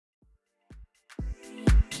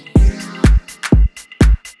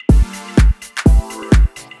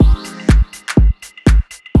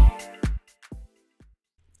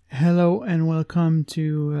Hello and welcome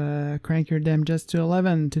to Crank Your Damn Jets to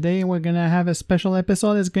 11. Today we're gonna have a special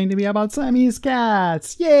episode. It's going to be about Siamese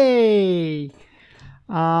cats. Yay!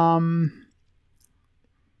 I'm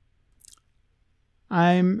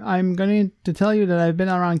going to tell you that I've been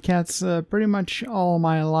around cats pretty much all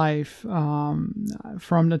my life. From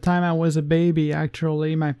the time I was a baby,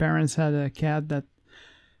 actually, my parents had a cat that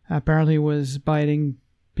apparently was biting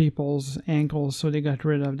people's ankles, so they got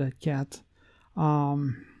rid of that cat.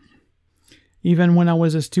 Even when I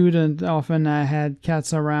was a student, often I had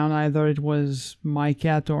cats around. Either it was my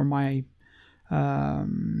cat or my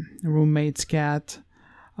roommate's cat.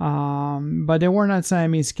 But they were not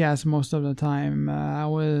Siamese cats most of the time. I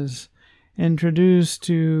was introduced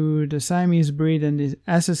to the Siamese breed and the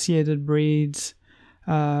associated breeds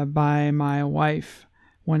by my wife.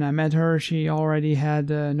 When I met her, she already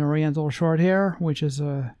had an Oriental Shorthair, which is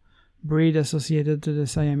a breed associated to the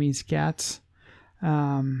Siamese cats.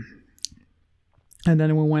 And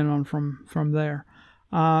then we went on from there.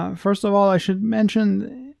 First of all, I should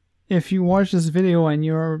mention, if you watch this video and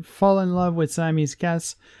you fall in love with Siamese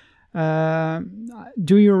cats,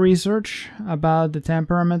 do your research about the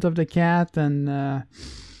temperament of the cat and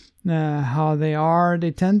how they are.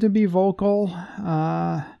 They tend to be vocal.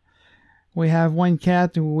 We have one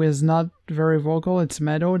cat who is not very vocal. It's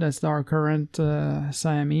Meadow. That's our current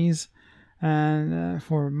Siamese. And at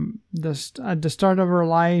the start of her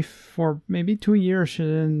life, for maybe 2 years, she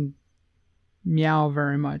didn't meow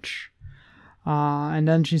very much. And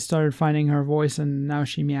then she started finding her voice, and now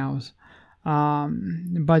she meows.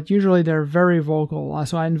 But usually they're very vocal.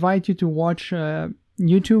 So I invite you to watch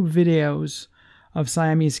YouTube videos of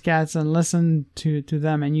Siamese cats and listen to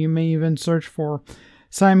them. And you may even search for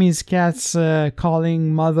Siamese cats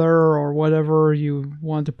calling mother or whatever you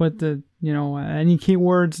want to put any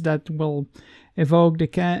keywords that will evoke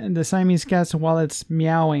the Siamese cats while it's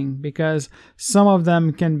meowing, because some of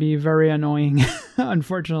them can be very annoying.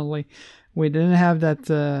 Unfortunately, we didn't have that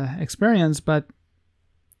experience, but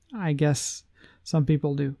I guess some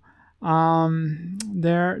people do.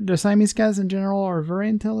 The Siamese cats in general are very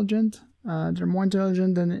intelligent. They're more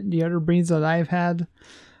intelligent than the other breeds that I've had.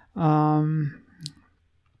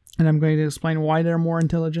 And I'm going to explain why they're more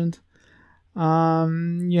intelligent.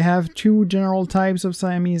 You have two general types of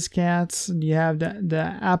Siamese cats. You have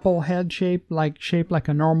the apple head shape like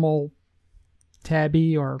a normal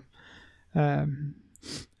tabby or a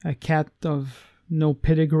cat of no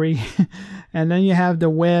pedigree. And then you have the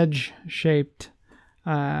wedge shaped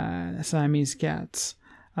Siamese cats.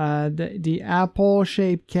 The apple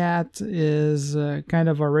shaped cat is kind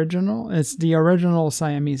of original. It's the original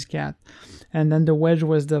Siamese cat. And then the wedge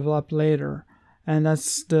was developed later. And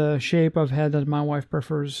that's the shape of head that my wife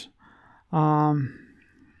prefers. So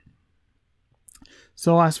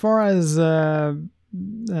as far as the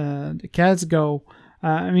cats go,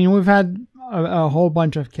 we've had a whole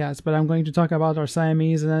bunch of cats, but I'm going to talk about our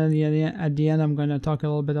Siamese, and then at the end I'm going to talk a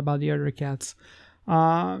little bit about the other cats.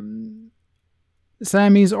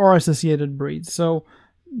 Siamese or associated breeds. So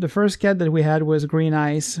the first cat that we had was Green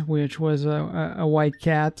Ice, which was a white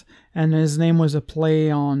cat, and his name was a play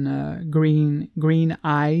on green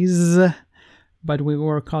eyes, but we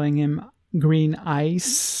were calling him Green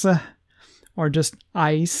Ice, or just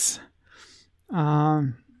Ice.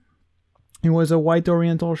 He was a white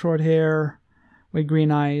Oriental Shorthair with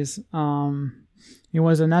green eyes. He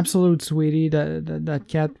was an absolute sweetie. That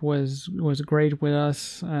cat was great with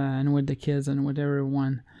us and with the kids and with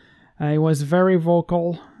everyone. He was very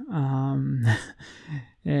vocal.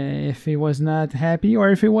 If he was not happy, or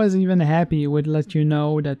if he was even happy, he would let you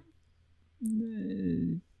know that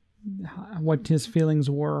what his feelings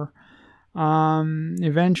were.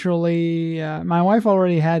 Eventually, my wife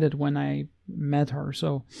already had it when I met her,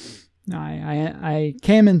 so I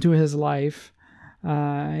came into his life.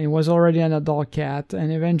 He was already an adult cat,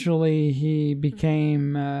 and eventually he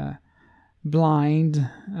became blind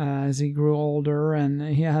as he grew older, and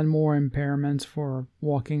he had more impairments for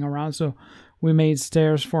walking around, so we made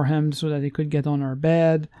stairs for him so that he could get on our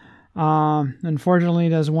bed. Unfortunately,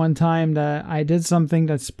 there's one time that I did something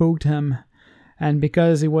that spooked him, and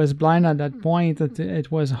because he was blind at that point,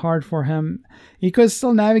 it was hard for him. He could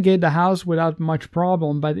still navigate the house without much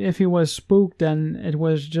problem, but if he was spooked, then it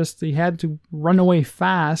was just he had to run away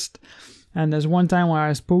fast. And there's one time where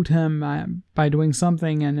I spooked him by doing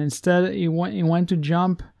something, and instead he went to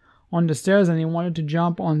jump on the stairs, and he wanted to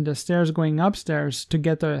jump on the stairs going upstairs to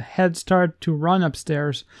get a head start to run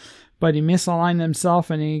upstairs, but he misaligned himself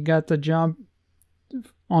and he got the jump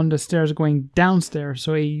on the stairs going downstairs.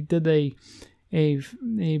 So he did a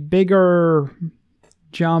bigger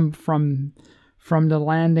jump from from the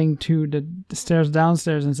landing to the stairs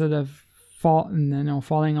downstairs instead of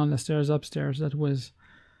falling on the stairs upstairs. That was,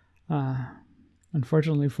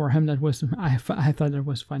 unfortunately for him, that was I thought that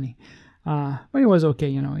was funny, but he was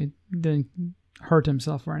okay. He didn't hurt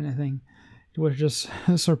himself or anything. It was just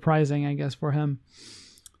surprising, I guess, for him.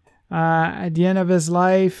 At the end of his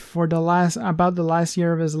life, about the last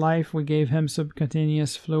year of his life, we gave him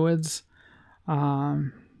subcutaneous fluids. He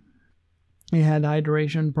had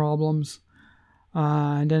hydration problems.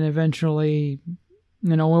 And then eventually,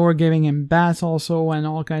 we were giving him baths also and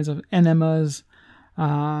all kinds of enemas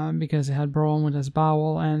because he had problem with his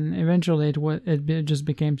bowel. And eventually it just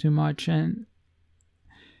became too much. And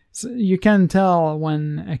so you can tell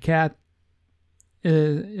when a cat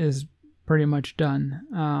is pretty much done.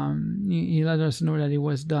 He let us know that he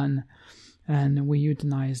was done, and we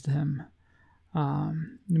euthanized him.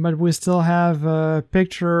 But we still have a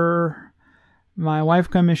picture. My wife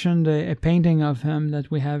commissioned a painting of him that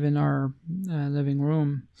we have in our living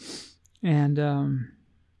room, and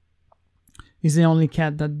he's the only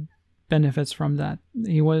cat that benefits from that.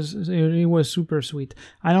 He was super sweet.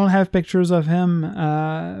 I don't have pictures of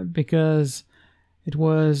him because it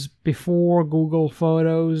was before Google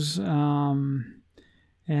Photos, and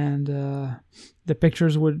the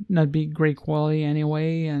pictures would not be great quality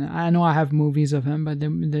anyway. And I know I have movies of him, but they're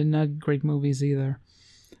not great movies either.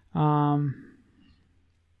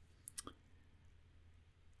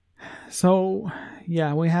 So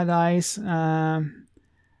yeah, we had Ice.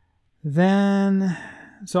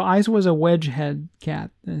 So Ice was a wedge head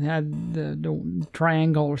cat. It had the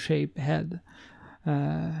triangle shaped head.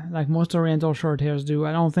 Like most Oriental Shorthairs do.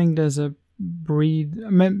 I don't think there's a breed.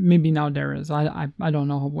 Maybe now there is. I don't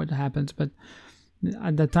know what happens, but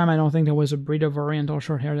at that time I don't think there was a breed of Oriental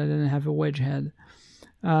Shorthair that didn't have a wedge head.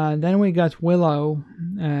 Then we got Willow,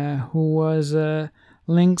 who was a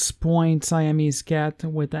lynx point Siamese cat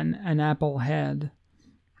with an apple head.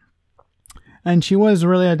 And she was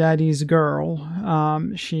really a daddy's girl.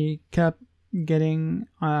 She kept getting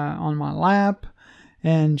on my lap,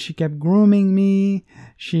 and she kept grooming me.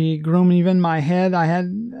 She groomed even my head. I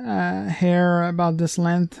had hair about this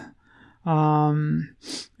length.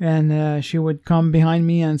 And she would come behind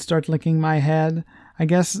me and start licking my head. I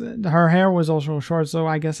guess her hair was also short, so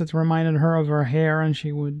I guess it reminded her of her hair, and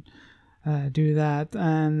she would do that.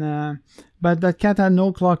 And but that cat had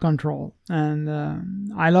no claw control, and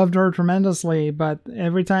I loved her tremendously, but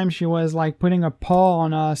every time she was like putting a paw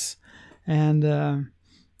on us and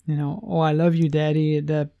oh, I love you, daddy,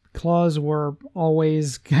 the claws were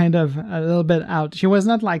always kind of a little bit out. She was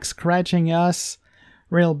not like scratching us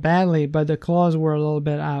real badly, but the claws were a little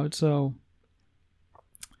bit out. So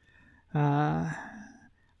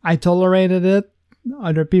I tolerated it.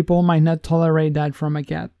 Other people might not tolerate that from a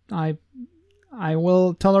cat. I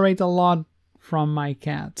will tolerate a lot from my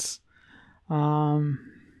cats.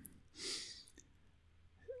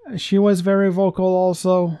 She was very vocal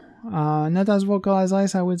also. Not as vocal as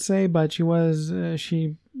Ice, I would say, but she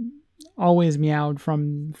always meowed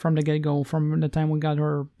from the get-go. From the time we got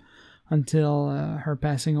her until her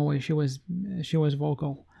passing away, she was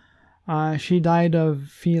vocal. She died of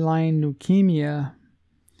feline leukemia,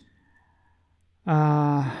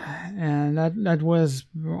 and that was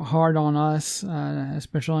hard on us,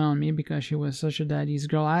 especially on me, because she was such a daddy's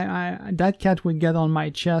girl. That cat would get on my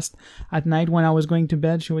chest at night when I was going to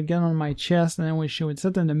bed. She would get on my chest, and then she would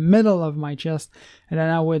sit in the middle of my chest, and then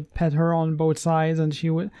I would pet her on both sides, and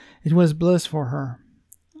it was bliss for her.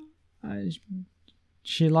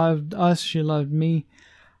 She loved us, she loved me.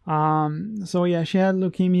 So yeah, she had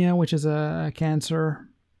leukemia, which is a cancer.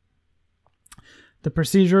 The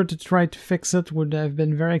procedure to try to fix it would have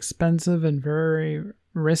been very expensive and very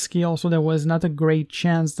risky. Also, there was not a great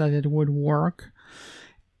chance that it would work.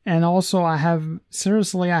 And also, I have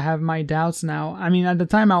my doubts now. I mean, at the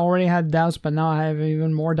time I already had doubts, but now I have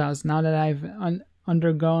even more doubts now that I've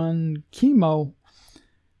undergone chemo.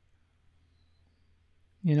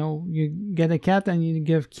 You get a cat and you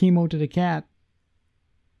give chemo to the cat.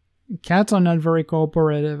 Cats are not very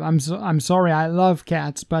cooperative. I'm sorry, I love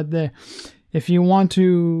cats, but if you want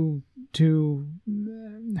to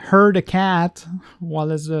herd a cat, well,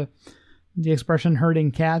 there's the expression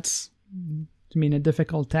herding cats to mean a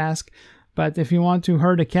difficult task. But if you want to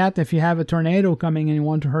herd a cat, if you have a tornado coming and you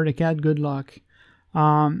want to herd a cat, good luck.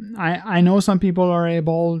 I know some people are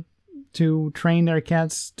able to train their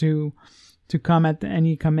cats to come at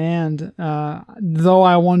any command, though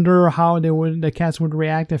I wonder how the cats would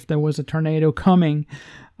react if there was a tornado coming.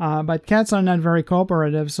 But cats are not very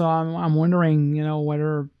cooperative, so I'm wondering,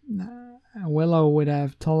 whether Willow would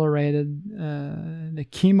have tolerated the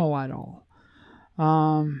chemo at all.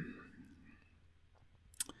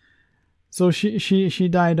 So she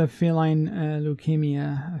died of feline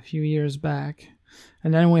leukemia a few years back.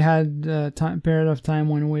 And then we had a period of time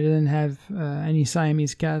when we didn't have any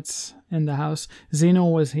Siamese cats in the house. Zeno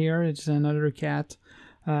was here. It's another cat.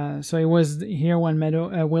 So he was here when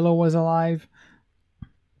Willow was alive.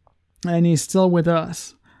 And he's still with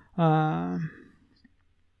us. So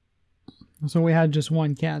we had just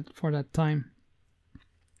one cat for that time.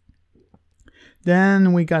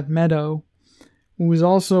 Then we got Meadow, who was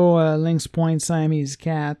also a lynx point Siamese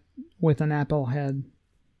cat with an apple head.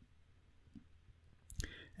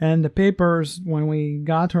 And the papers, when we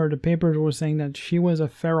got her, the papers were saying that she was a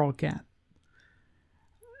feral cat.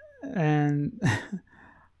 And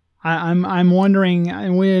I'm wondering,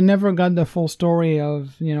 and we never got the full story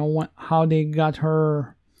of, you know, how they got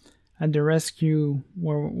her at the rescue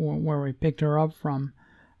where we picked her up from.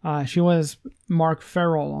 She was marked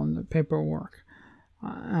feral on the paperwork.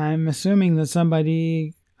 I'm assuming that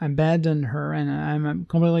somebody abandoned her, and I'm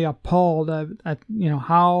completely appalled at you know,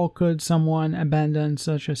 how could someone abandon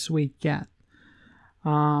such a sweet cat.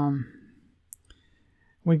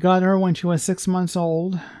 We got her when she was 6 months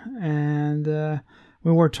old, and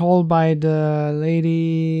we were told by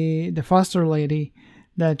the foster lady,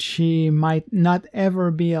 that she might not ever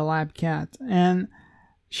be a lab cat. And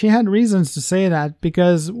she had reasons to say that,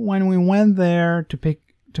 because when we went there to pick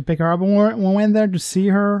her up, we went there to see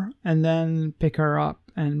her and then pick her up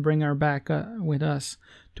and bring her back with us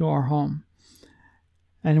to our home.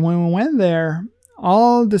 And when we went there,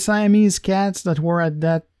 all the Siamese cats that were at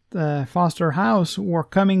that foster house were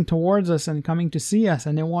coming towards us and coming to see us,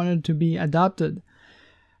 and they wanted to be adopted.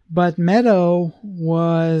 But Meadow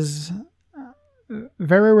was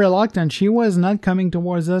very reluctant. She was not coming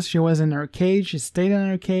towards us. She was in her cage. She stayed in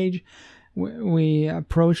her cage. We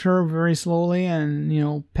approached her very slowly and, you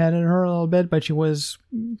know, petted her a little bit, but she was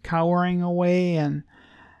cowering away. And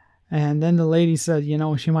then the lady said, you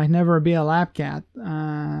know, she might never be a lab cat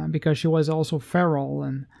because she was also feral.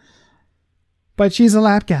 But she's a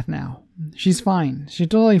lab cat now. She's fine. She's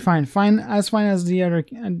totally fine. As fine as the other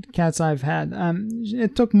cats I've had.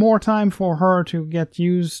 It took more time for her to get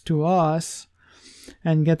used to us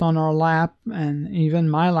and get on our lap, and even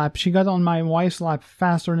my lap. She got on my wife's lap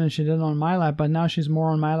faster than she did on my lap, but now she's more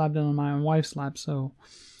on my lap than on my wife's lap. So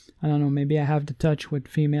I don't know, maybe I have the touch with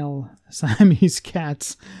female Siamese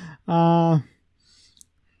cats. And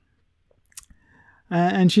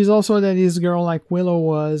she's also a daddy's girl like Willow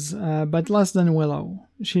was, but less than Willow.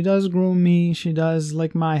 She does groom me, she does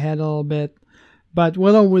lick my head a little bit, but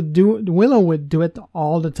Willow would do it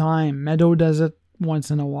all the time. Meadow does it once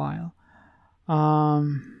in a while.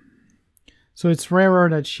 So it's rarer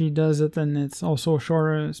that she does it, and it's also a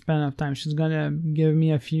shorter span of time. She's gonna give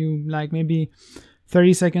me a few, like maybe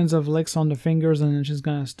 30 seconds of licks on the fingers, and then she's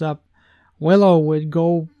gonna stop. Willow would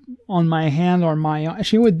go on my hand or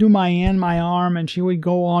she would do my hand, my arm, and she would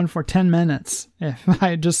go on for 10 minutes if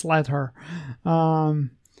I just let her.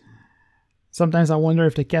 Sometimes I wonder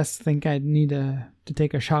if the cats think I need to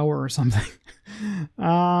take a shower or something.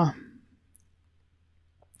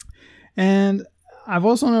 And I've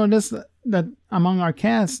also noticed that among our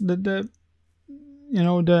cats, the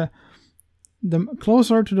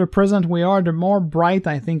closer to the present we are, the more bright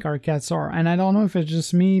I think our cats are. And I don't know if it's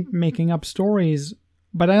just me making up stories,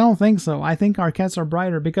 but I don't think so. I think our cats are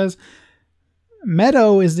brighter because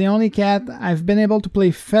Meadow is the only cat I've been able to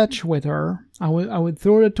play fetch with her. I would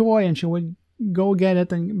throw the toy and she would go get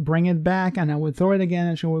it and bring it back, and I would throw it again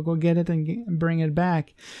and she would go get it and bring it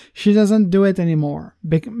back. She doesn't do it anymore.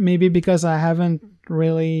 Maybe because I haven't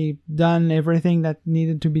really done everything that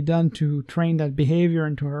needed to be done to train that behavior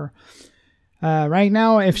into her. Right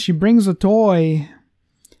now, if she brings a toy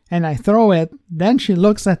and I throw it, then she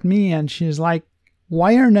looks at me and she's like,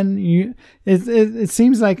 why aren't you? It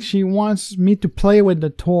seems like she wants me to play with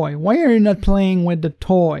the toy. Why are you not playing with the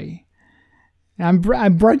toy? I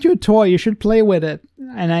brought you a toy. You should play with it.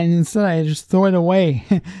 And instead I just throw it away.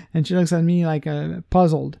 And she looks at me like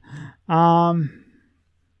puzzled.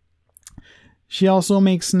 She also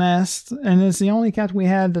makes nests, and it's the only cat we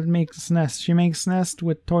had that makes nests. She makes nests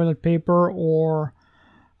with toilet paper or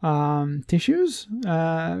tissues.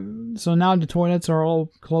 So now the toilets are all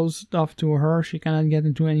closed off to her. She cannot get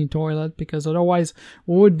into any toilet because otherwise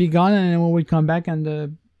we would be gone, and then we would come back and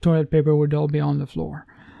the toilet paper would all be on the floor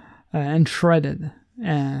and shredded.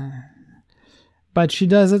 But she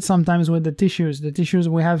does it sometimes with the tissues.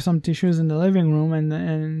 We have some tissues in the living room,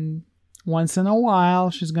 and once in a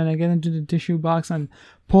while she's gonna get into the tissue box and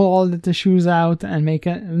pull all the tissues out and make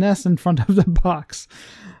a nest in front of the box.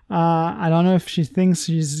 I don't know if she thinks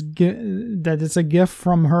that it's a gift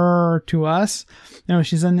from her to us. You know,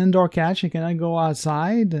 she's an indoor cat. She cannot go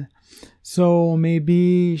outside. So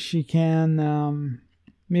maybe she can,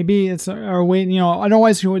 maybe it's our way,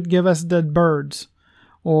 otherwise she would give us dead birds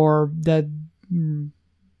or dead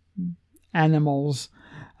animals.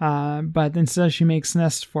 But instead she makes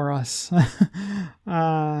nests for us.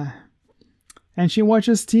 And she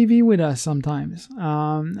watches TV with us sometimes.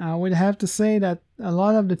 I would have to say that a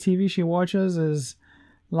lot of the TV she watches is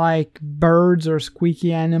like birds or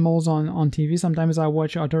squeaky animals on TV. Sometimes I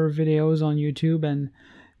watch other videos on YouTube and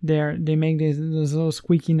they make this little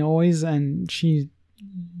squeaky noise, and she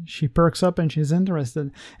perks up and she's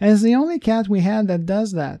interested. And it's the only cat we had that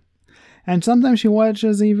does that. And sometimes she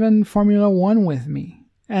watches even Formula One with me.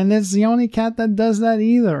 And it's the only cat that does that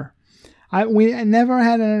either. We never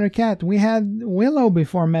had another cat. We had Willow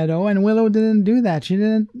before Meadow, and Willow didn't do that. She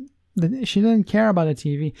didn't care about the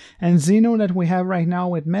TV. And Zeno that we have right now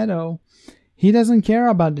with Meadow, he doesn't care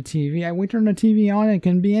about the TV. We turn the TV on, it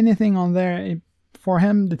can be anything on there. For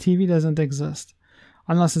him, the TV doesn't exist.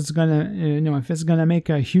 Unless it's gonna, if it's gonna make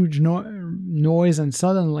a huge noise and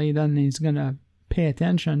suddenly, then he's gonna pay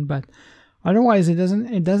attention. But otherwise, it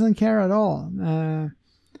doesn't care at all.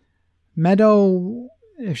 Meadow,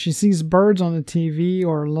 if she sees birds on the TV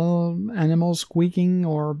or little animals squeaking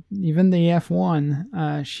or even the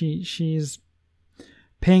F1, she's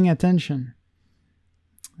paying attention.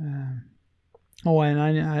 And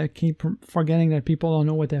I keep forgetting that people don't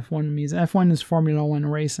know what F1 means. F1 is Formula One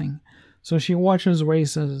racing. So she watches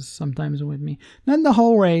races sometimes with me. Not the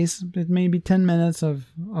whole race. It may be 10 minutes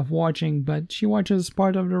of watching, but she watches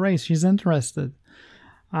part of the race. She's interested.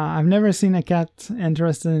 I've never seen a cat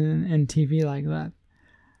interested in TV like that.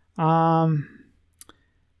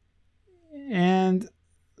 And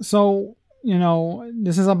so,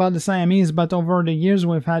 this is about the Siamese, but over the years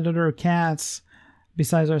we've had other cats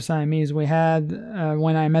besides our Siamese. We had,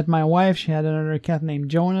 when I met my wife, she had another cat named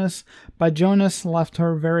Jonas, but Jonas left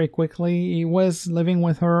her very quickly. He was living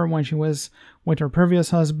with her when she was with her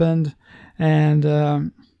previous husband,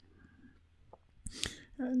 and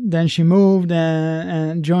then she moved,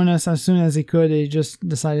 and Jonas, as soon as he could, he just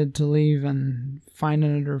decided to leave and find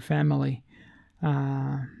another family.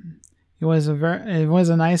 It was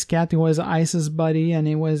a nice cat. He was Ice's buddy, and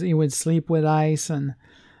he would sleep with Ice, and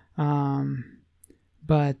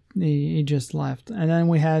but he just left. And then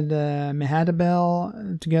we had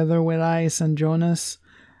Mehatabel together with Ice and Jonas,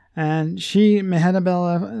 and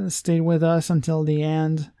Mehatabel stayed with us until the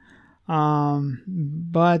end.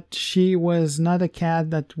 But she was not a cat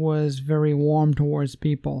that was very warm towards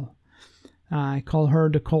people. I call her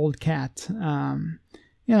the cold cat.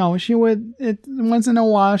 She would, once in a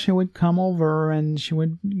while she would come over and she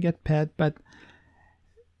would get pet, but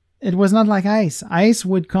it was not like Ice. Ice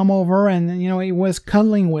would come over and, he was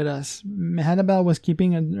cuddling with us. Mehatabel was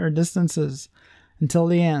keeping her distances until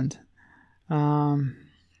the end.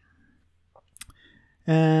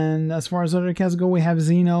 And as far as other cats go, we have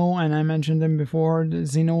Zeno, and I mentioned him before.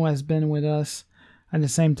 Zeno has been with us at the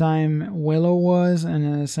same time Willow was,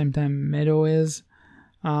 and at the same time Meadow is.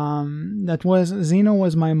 Zeno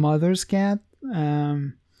was my mother's cat,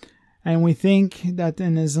 and we think that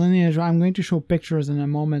in his lineage, I'm going to show pictures in a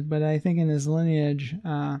moment, but I think in his lineage,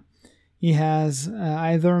 he has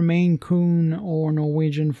either Maine Coon or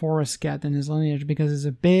Norwegian forest cat in his lineage, because it's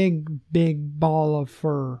a big, big ball of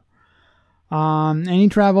fur. And he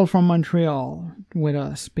traveled from Montreal with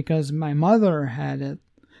us because my mother had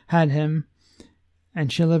him,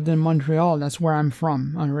 and she lived in Montreal. That's where I'm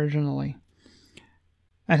from originally.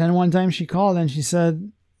 And then one time she called and she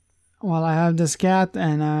said, well, I have this cat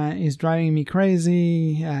and he's driving me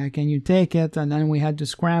crazy. Can you take it? And then we had to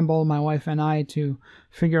scramble, my wife and I, to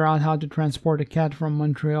figure out how to transport a cat from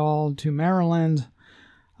Montreal to Maryland.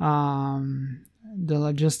 The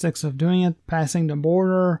logistics of doing it, passing the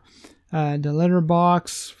border, the litter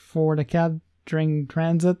box for the cat during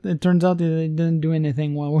transit. It turns out it didn't do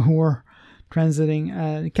anything while we were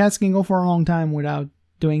transiting. Cats can go for a long time without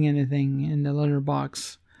doing anything in the litter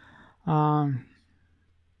box.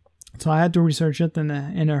 So I had to research it in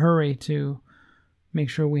a hurry to make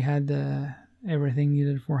sure we had everything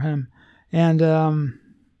needed for him. And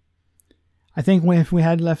I think if we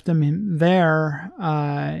had left him there,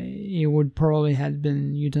 he would probably have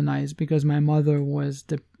been euthanized, because my mother was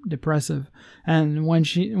depressive. And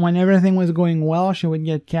when everything was going well, she would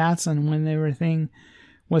get cats, and when everything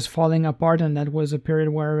was falling apart, and that was a period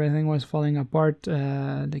where everything was falling apart,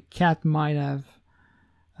 the cat might have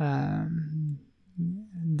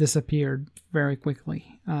disappeared very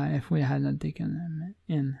quickly if we hadn't taken him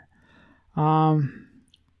in. Now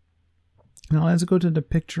let's go to the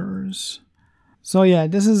pictures. So yeah,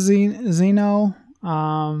 this is Zeno.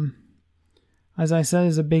 As I said,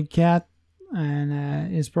 is a big cat.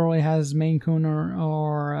 and he probably has Maine Coon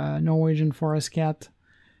or Norwegian forest cat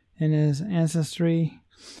in his ancestry.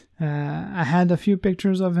 I had a few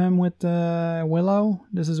pictures of him with Willow.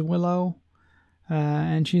 This is Willow,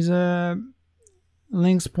 and she's a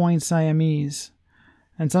lynx point Siamese.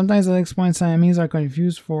 And sometimes the lynx point Siamese are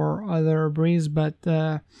confused for other breeds, but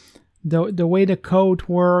the way the coat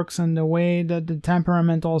works and the way that the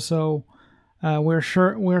temperament also, we're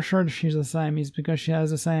sure she's a Siamese because she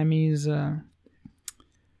has a Siamese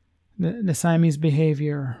the Siamese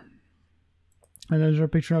behavior. And there's a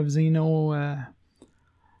picture of Zeno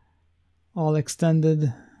all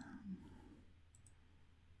extended.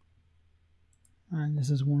 And this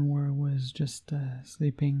is one where it was just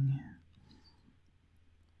sleeping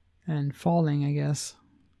and falling, I guess.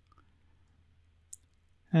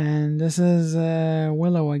 And this is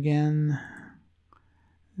Willow again.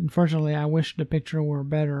 Unfortunately, I wish the picture were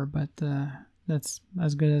better, but that's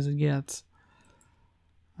as good as it gets.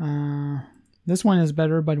 This one is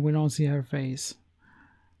better, but we don't see her face.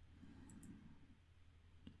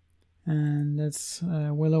 And that's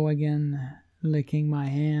Willow again licking my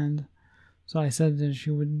hand. So I said that she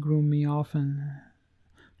would groom me often.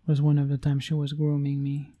 It was one of the times she was grooming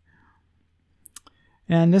me.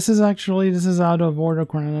 And this is out of order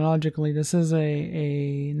chronologically. This is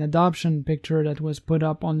an adoption picture that was put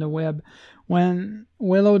up on the web. When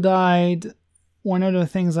Willow died, one of the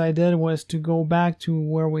things I did was to go back to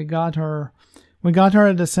where we got her. We got her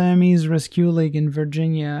at the Siamese Rescue League in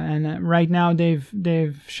Virginia, and right now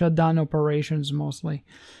they've shut down operations mostly.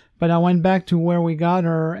 But I went back to where we got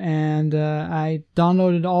her, and I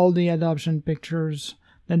downloaded all the adoption pictures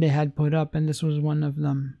that they had put up, and this was one of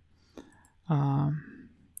them.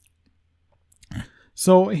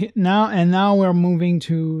 So now we're moving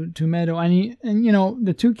to Meadow, and you know,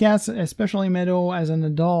 the two cats, especially Meadow as an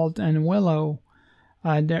adult and Willow,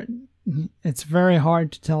 it's very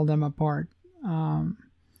hard to tell them apart. And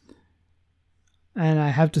I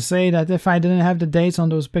have to say that if I didn't have the dates on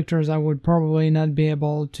those pictures, I would probably not be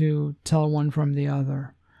able to tell one from the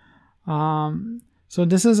other. So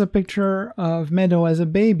this is a picture of Meadow as a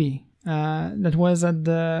baby that was at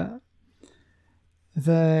the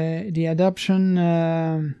adoption,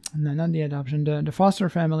 no, not the adoption, the foster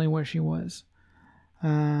family where she was.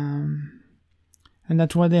 And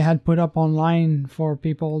that's what they had put up online for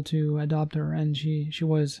people to adopt her. And she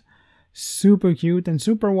was super cute and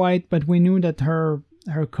super white, but we knew that her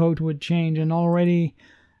coat would change. And already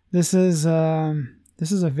this is a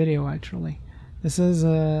video actually. This is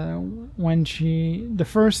when the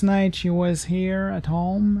first night she was here at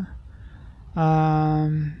home.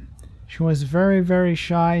 She was very, very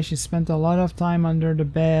shy. She spent a lot of time under the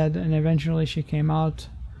bed, and eventually she came out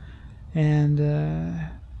and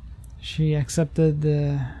she accepted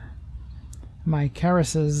my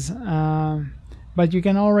caresses. But you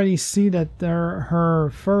can already see that her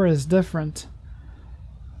fur is different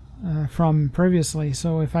from previously.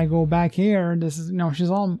 So if I go back here, this is, she's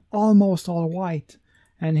almost all white,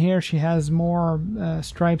 and here she has more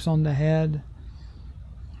stripes on the head.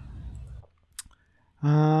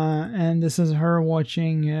 And this is her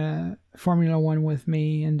watching Formula One with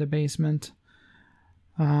me in the basement.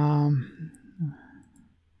 And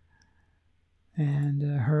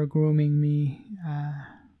her grooming me.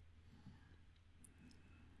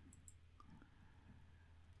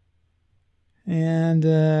 And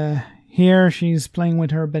here she's playing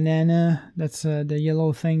with her banana. That's the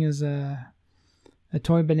yellow thing is a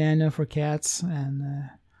toy banana for cats, and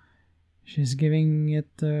she's giving it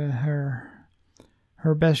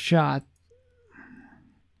her best shot.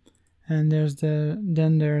 And there's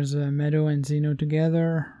Meadow and Zeno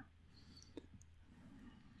together.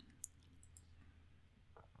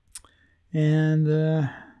 And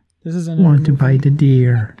this is another Want to bite a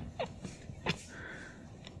deer.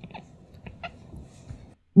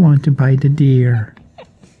 Want to bite a deer.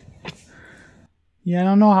 Yeah, I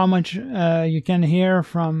don't know how much you can hear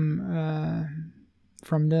from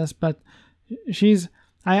this, but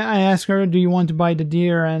I asked her, do you want to bite the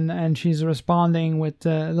deer? And she's responding with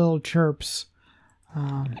little chirps.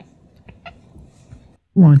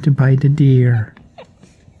 Want to bite a deer.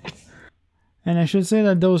 And I should say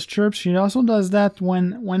that those chirps, she also does that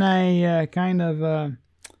when I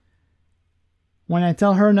when I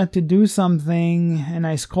tell her not to do something and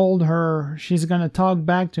I scold her, she's gonna talk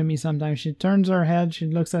back to me sometimes. She turns her head, she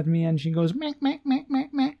looks at me, and she goes, meh, meh, meh, meh,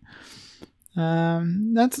 meh.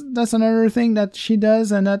 That's another thing that she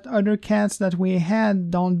does and that other cats that we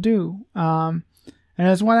had don't do. And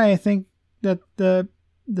that's why I think that the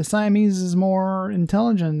Siamese is more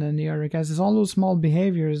intelligent than the other cats. It's all those small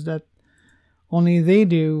behaviors that only they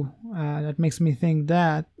do. that makes me think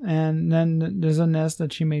that. And then there's a nest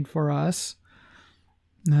that she made for us.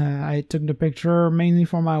 I took the picture mainly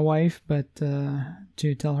for my wife, but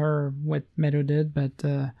to tell her what Meadow did. But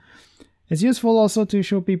it's useful also to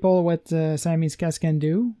show people what Siamese cats can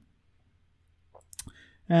do.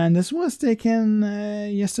 And this was taken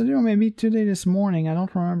yesterday or maybe today this morning. I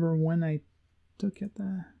don't remember when I took it.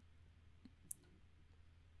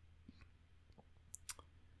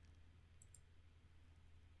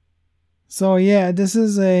 So yeah, this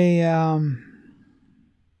is a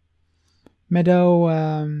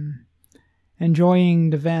Meadow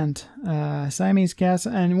enjoying the vent. Siamese cats,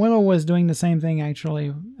 and Willow was doing the same thing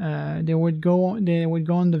actually. They would go on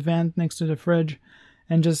the vent next to the fridge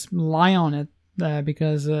and just lie on it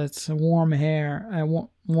because it's warm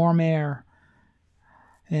air,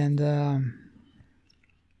 and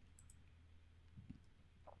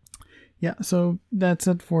yeah. So that's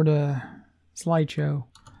it for the slideshow.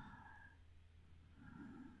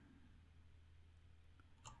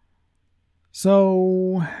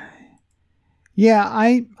 So, yeah,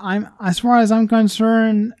 I'm as far as I'm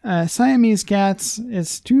concerned, Siamese cats,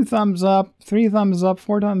 it's 2 thumbs up, 3 thumbs up,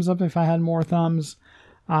 4 thumbs up if I had more thumbs.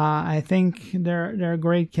 I think they're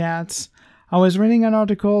great cats. I was reading an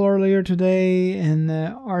article earlier today in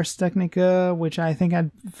Ars Technica, which I think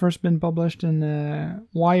had first been published in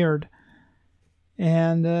Wired,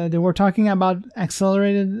 and they were talking about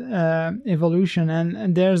accelerated evolution,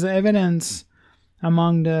 and there's evidence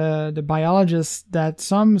among the biologists that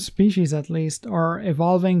some species at least are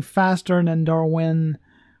evolving faster than Darwin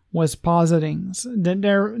was positing.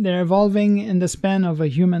 They're evolving in the span of a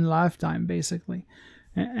human lifetime, basically.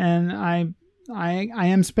 And I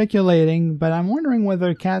am speculating, but I'm wondering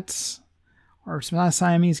whether cats, or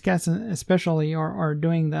Siamese cats especially, are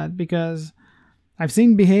doing that, because I've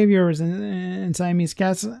seen behaviors in Siamese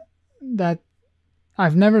cats that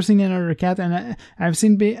I've never seen in other cat, and I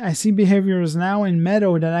see behaviors now in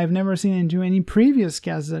Meadow that I've never seen into any previous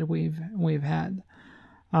cats that we've had.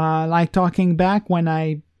 Like talking back when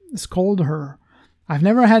I scold her. I've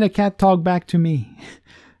never had a cat talk back to me,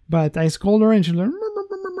 but I scold her and she'll.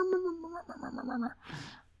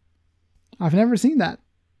 I've never seen that.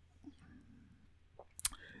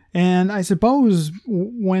 And I suppose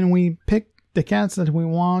when we pick the cats that we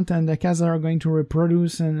want and the cats that are going to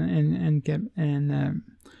reproduce and get in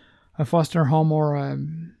a foster home or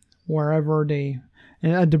wherever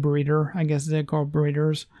at the breeder, I guess they call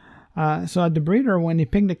breeders. So at the breeder, when they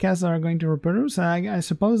pick the cats that are going to reproduce, I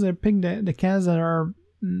suppose they pick the cats that are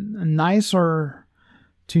nicer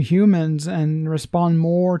to humans and respond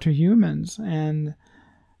more to humans, and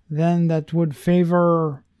then that would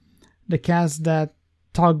favor the cats that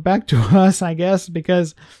talk back to us, I guess,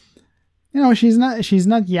 because she's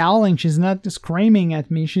not yowling, she's not screaming at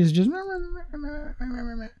me, she's just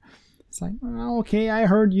it's like, okay, I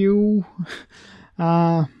heard you.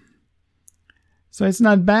 So it's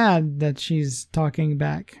not bad that she's talking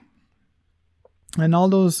back. And all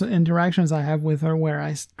those interactions I have with her where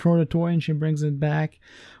I throw the toy and she brings it back,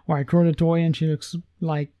 or I throw the toy and she looks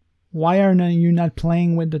like, why are you not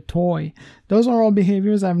playing with the toy? Those are all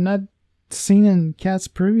behaviors I've not seen in cats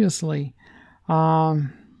previously. So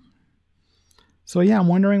yeah, I'm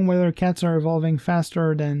wondering whether cats are evolving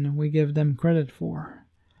faster than we give them credit for.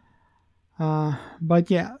 But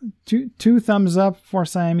yeah, two thumbs up for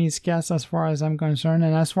Siamese cats as far as I'm concerned.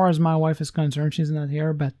 And as far as my wife is concerned, she's not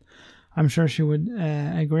here, but I'm sure she would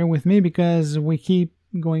agree with me because we keep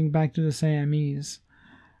going back to the Siamese.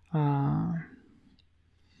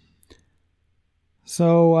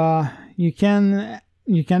 So you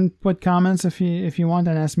can put comments if you want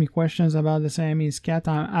and ask me questions about the Siamese cat.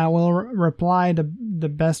 I will reply the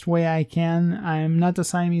best way I can. I'm not a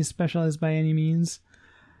Siamese specialist by any means.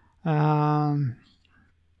 And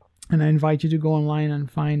I invite you to go online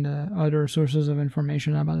and find other sources of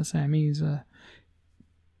information about the Siamese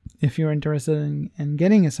if you're interested in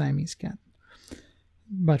getting a Siamese cat.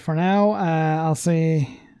 But for now, I'll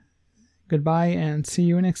say goodbye and see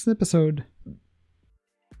you next episode.